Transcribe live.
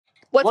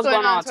What's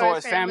going on,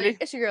 Taurus family?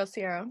 It's your girl,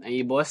 Sierra. And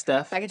your boy,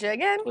 Steph. Back at you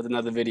again. With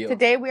another video.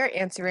 Today, we are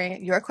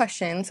answering your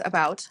questions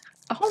about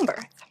a home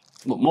birth.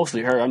 Well,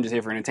 mostly her. I'm just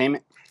here for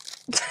entertainment.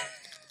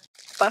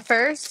 But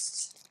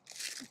first...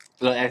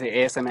 A little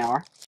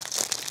ASMR.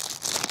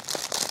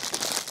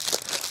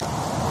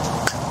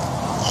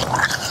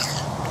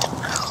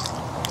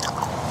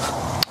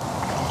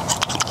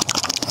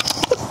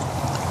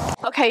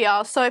 Okay,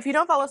 y'all. So if you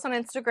don't follow us on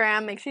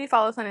Instagram, make sure you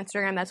follow us on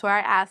Instagram. That's where I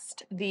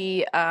asked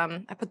the...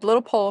 I put the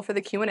little poll for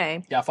the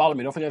Q&A. Yeah, follow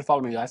me. Don't forget to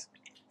follow me, guys.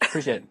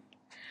 Appreciate it.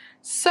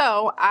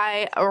 So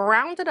I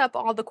rounded up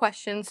all the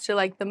questions to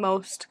like the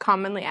most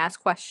commonly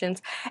asked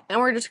questions, and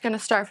we're just going to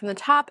start from the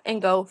top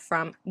and go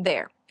from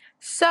there.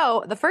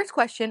 So the first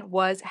question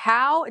was,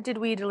 how did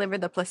we deliver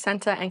the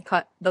placenta and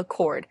cut the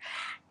cord?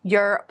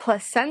 Your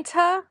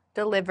placenta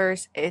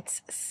delivers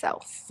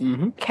itself.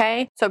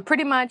 Okay, so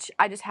pretty much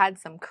I just had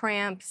some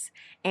cramps,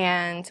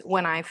 and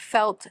when I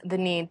felt the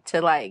need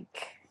to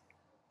like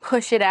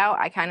push it out,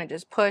 I kind of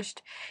just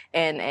pushed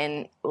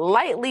and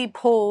lightly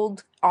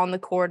pulled on the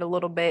cord a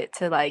little bit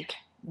to like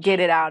get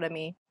it out of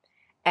me.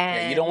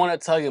 And yeah, you don't want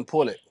to tug and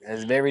pull it.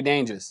 It's very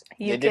dangerous.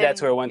 They did that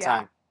to her one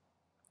time,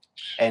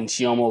 and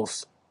she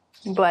almost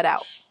bled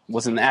out.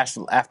 Was in the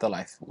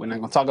afterlife. We're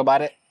not gonna talk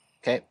about it,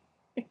 okay?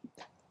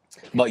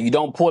 But you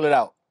don't pull it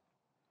out.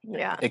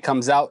 Yeah, it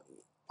comes out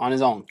on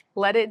its own.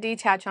 Let it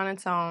detach on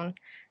its own,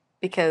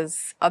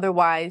 because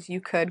otherwise you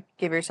could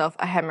give yourself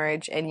a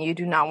hemorrhage, and you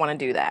do not want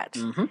to do that.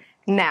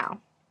 Now,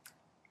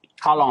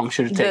 how long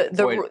should it take?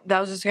 I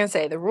was just going to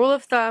say, the rule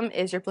of thumb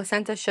is your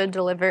placenta should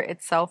deliver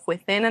itself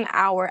within an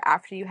hour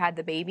after you had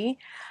the baby.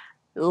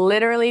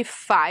 Literally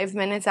 5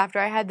 minutes after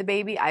I had the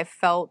baby, I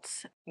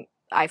felt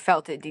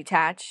it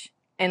detach.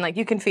 And like,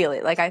 you can feel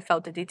it. Like, I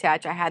felt it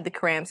detach. I had the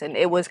cramps, and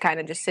it was kind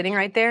of just sitting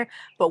right there.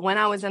 But when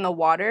I was in the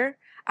water,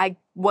 I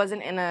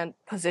wasn't in a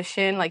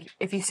position, like,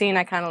 if you've seen,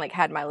 I kind of like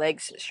had my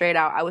legs straight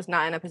out. I was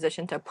not in a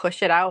position to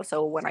push it out.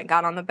 So when I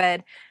got on the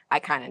bed, I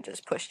kind of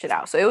just pushed it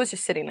out. So it was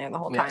just sitting there the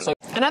whole time. So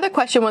another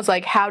question was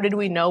like, how did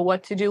we know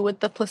what to do with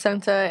the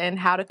placenta and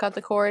how to cut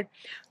the cord?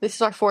 This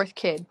is our 4th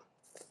kid.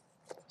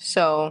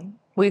 So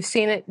we've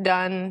seen it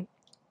done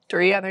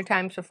 3 other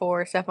times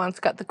before. Stefan's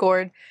cut the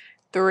cord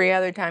 3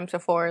 other times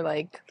before.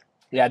 Like,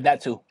 yeah,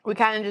 that too. We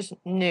kind of just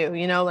knew,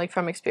 you know, like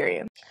from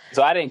experience.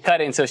 So I didn't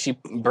cut it until she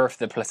birthed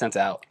the placenta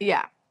out.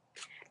 Yeah.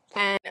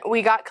 And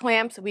we got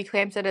clamps. We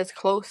clamped it as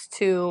close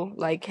to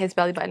like his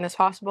belly button as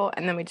possible,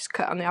 and then we just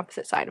cut on the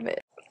opposite side of it.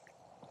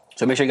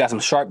 So make sure you got some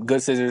sharp,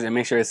 good scissors, and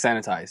make sure it's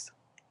sanitized.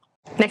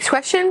 Next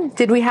question.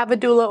 Did we have a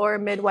doula or a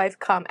midwife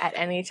come at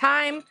any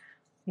time?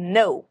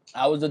 No.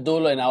 I was the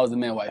doula and I was the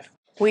midwife.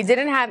 We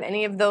didn't have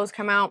any of those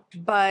come out,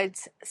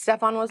 but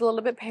Stefan was a little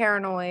bit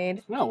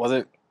paranoid. No, was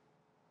it?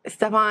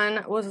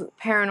 Stefan was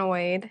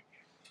paranoid,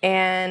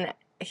 and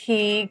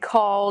he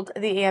called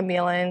the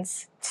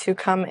ambulance to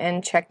come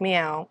and check me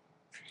out,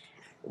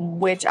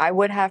 which I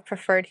would have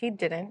preferred he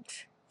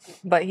didn't,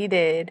 but he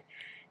did.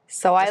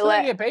 So I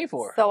get paid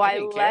for. So I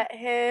let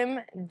him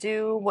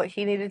do what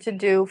he needed to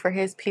do for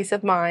his peace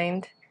of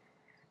mind.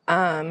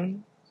 But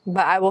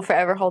I will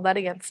forever hold that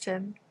against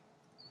him.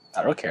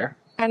 I don't care.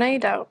 I know you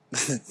don't.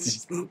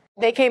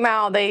 They came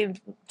out, they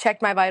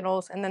checked my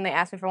vitals, and then they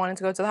asked me if I wanted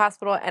to go to the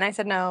hospital, and I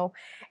said no,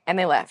 and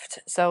they left.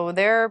 So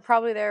they're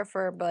probably there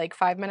for like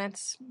 5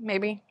 minutes,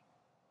 maybe.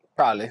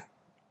 Probably.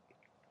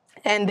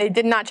 And they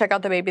did not check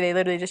out the baby. They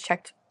literally just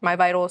checked my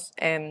vitals,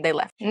 and they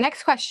left.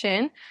 Next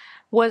question,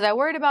 was I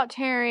worried about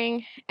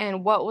tearing,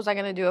 and what was I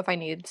going to do if I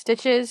needed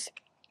stitches?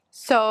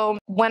 So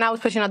when I was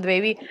pushing out the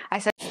baby, I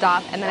said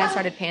stop, and then I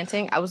started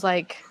panting. I was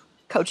like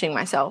coaching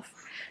myself.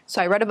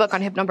 So I read a book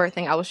on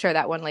hypnobirthing. I will share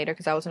that one later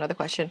because that was another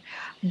question.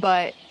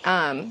 But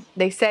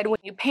they said when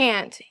you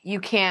pant, you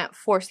can't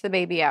force the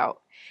baby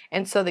out.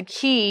 And so the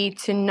key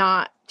to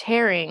not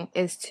tearing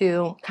is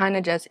to kind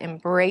of just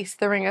embrace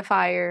the ring of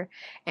fire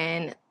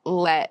and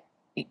let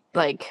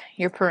like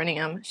your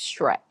perineum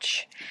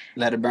stretch.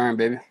 Let it burn,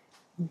 baby.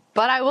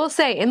 But I will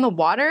say, in the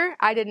water,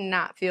 I did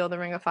not feel the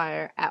ring of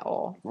fire at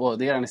all. Well,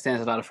 they gotta understand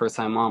there's a lot of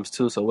first-time moms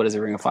too. So what is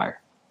a ring of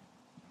fire?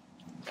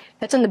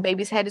 That's when the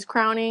baby's head is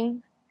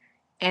crowning.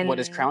 And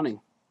what is crowning?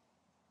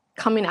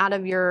 Coming out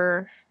of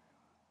your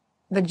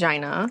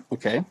vagina.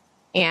 Okay.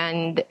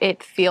 And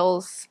it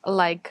feels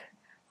like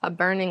a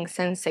burning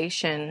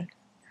sensation,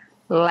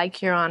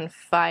 like you're on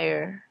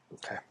fire.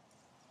 Okay.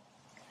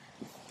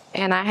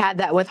 And I had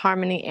that with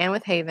Harmony and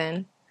with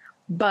Haven.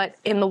 But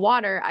in the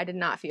water, I did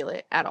not feel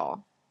it at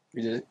all.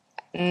 You did?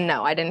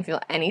 No, I didn't feel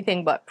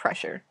anything but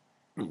pressure.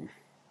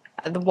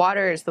 The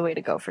water is the way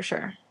to go for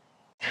sure.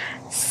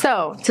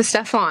 So, to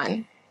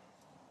Stefan.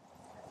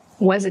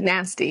 Was it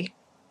nasty?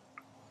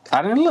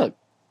 I didn't look.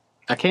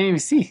 I can't even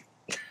see.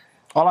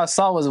 All I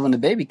saw was when the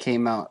baby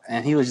came out,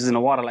 and he was just in the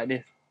water like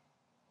this.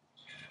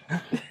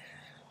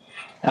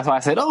 That's why I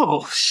said,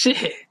 oh,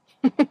 shit.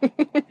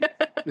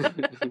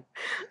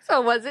 So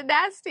was it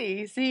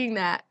nasty seeing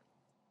that?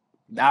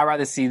 I'd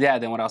rather see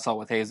that than what I saw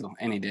with Hazel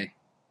any day.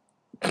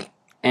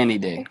 Any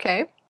day.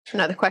 Okay.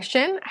 Another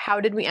question. How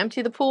did we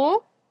empty the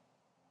pool?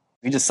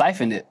 We just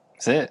siphoned it.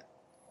 That's it.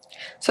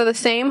 So the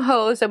same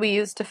hose that we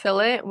used to fill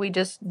it, we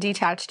just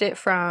detached it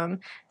from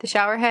the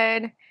shower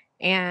head,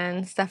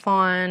 and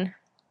Stefan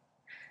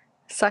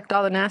sucked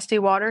all the nasty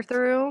water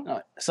through.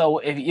 So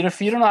if you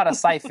don't know how to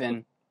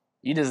siphon,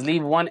 you just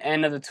leave one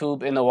end of the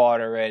tube in the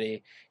water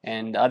already,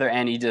 and the other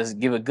end you just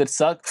give a good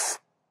suck,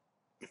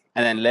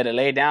 and then let it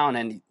lay down,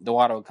 and the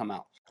water will come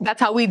out. That's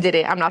how we did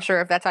it. I'm not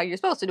sure if that's how you're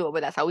supposed to do it,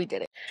 but that's how we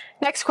did it.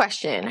 Next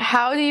question.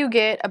 How do you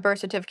get a birth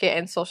certificate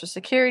and social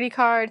security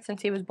card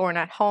since he was born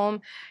at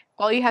home?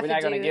 All you have to do...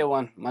 We're not going to get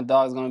one. My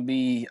dog's going to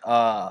be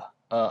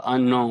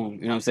unknown.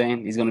 You know what I'm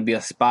saying? He's going to be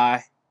a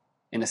spy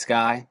in the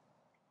sky.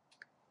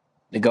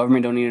 The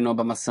government don't need to know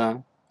about my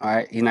son. All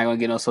right? He's not going to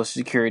get no social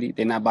security.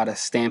 They're not about to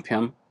stamp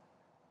him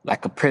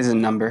like a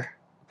prison number.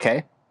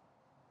 Okay?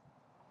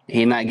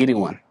 He's not getting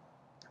one.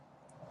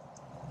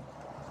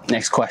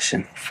 Next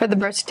question. For the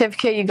birth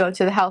certificate, you go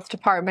to the health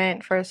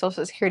department. For a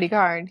social security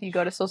card, you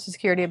go to Social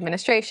Security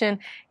Administration,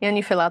 and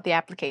you fill out the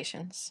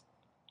applications.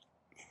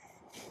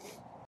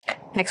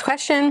 Next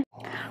question.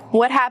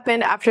 What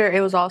happened after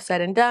it was all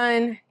said and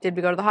done? Did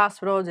we go to the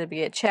hospital? Did we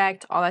get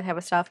checked? All that type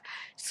of stuff.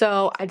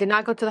 So I did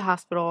not go to the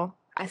hospital.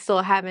 I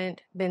still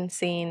haven't been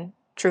seen,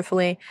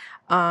 truthfully.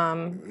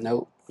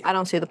 Nope. I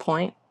don't see the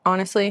point,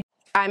 honestly.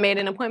 I made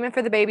an appointment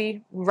for the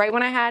baby right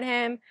when I had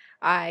him.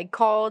 I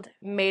called,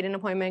 made an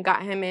appointment,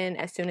 got him in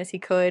as soon as he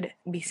could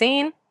be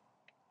seen.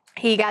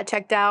 He got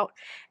checked out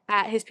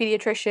at his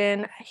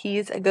pediatrician.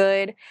 He's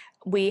good.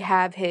 We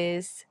have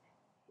his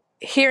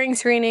hearing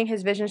screening,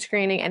 his vision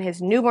screening, and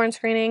his newborn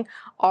screening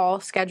all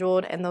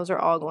scheduled, and those are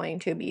all going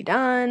to be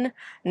done.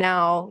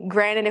 Now,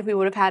 granted, if we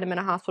would have had him in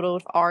a hospital, it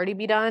would already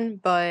be done,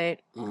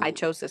 but I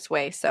chose this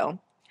way, so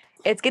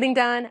it's getting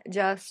done,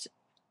 just,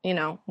 you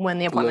know, when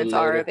the appointments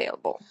are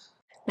available.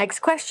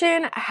 Next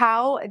question,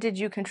 how did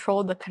you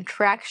control the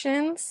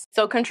contractions?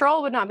 So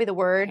control would not be the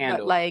word,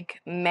 but like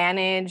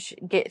manage,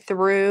 get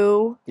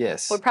through.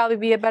 Yes. Would probably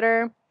be a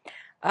better.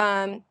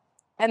 And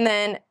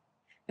then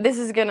this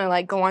is gonna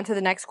like go on to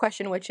the next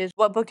question, which is,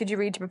 what book did you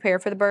read to prepare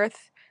for the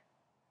birth?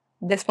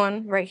 This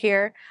one right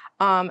here.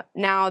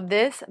 Now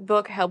this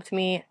book helped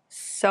me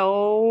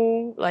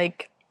so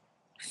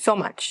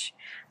much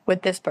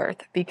with this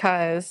birth,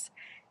 because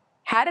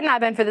had it not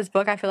been for this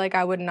book, I feel like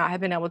I would not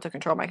have been able to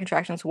control my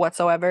contractions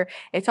whatsoever.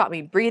 It taught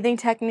me breathing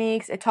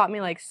techniques. It taught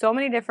me like so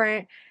many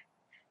different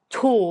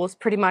tools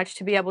pretty much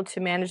to be able to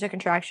manage the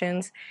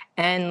contractions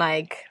and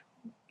like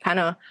kind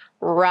of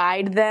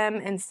ride them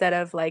instead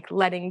of like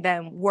letting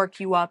them work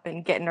you up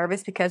and get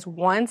nervous, because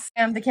once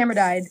the camera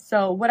died.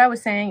 So what I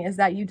was saying is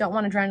that you don't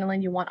want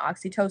adrenaline, you want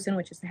oxytocin,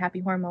 which is the happy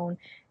hormone,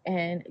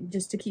 and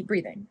just to keep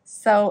breathing.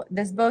 So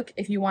this book,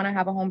 if you want to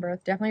have a home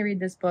birth, definitely read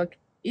this book.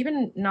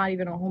 Even not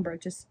even a home birth,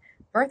 just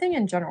birthing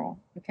in general,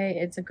 okay?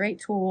 It's a great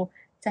tool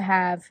to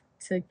have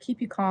to keep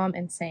you calm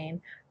and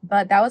sane.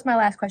 But that was my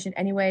last question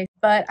anyway.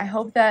 But I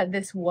hope that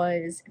this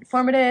was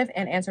informative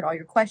and answered all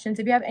your questions.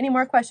 If you have any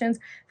more questions,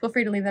 feel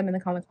free to leave them in the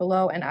comments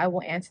below, and I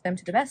will answer them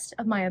to the best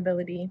of my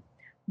ability.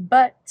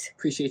 But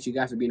appreciate you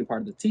guys for being a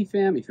part of the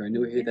T-Fam. If you're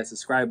new, hit that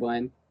subscribe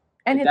button.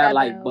 And hit that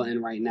like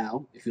button right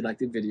now if you like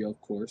the video,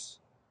 of course.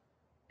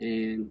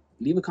 And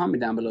leave a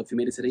comment down below if you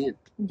made it to the end.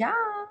 Yeah.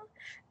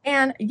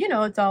 And you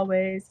know, it's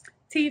always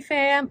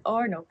T-Fam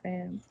or no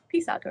fam.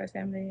 Peace out to our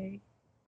family.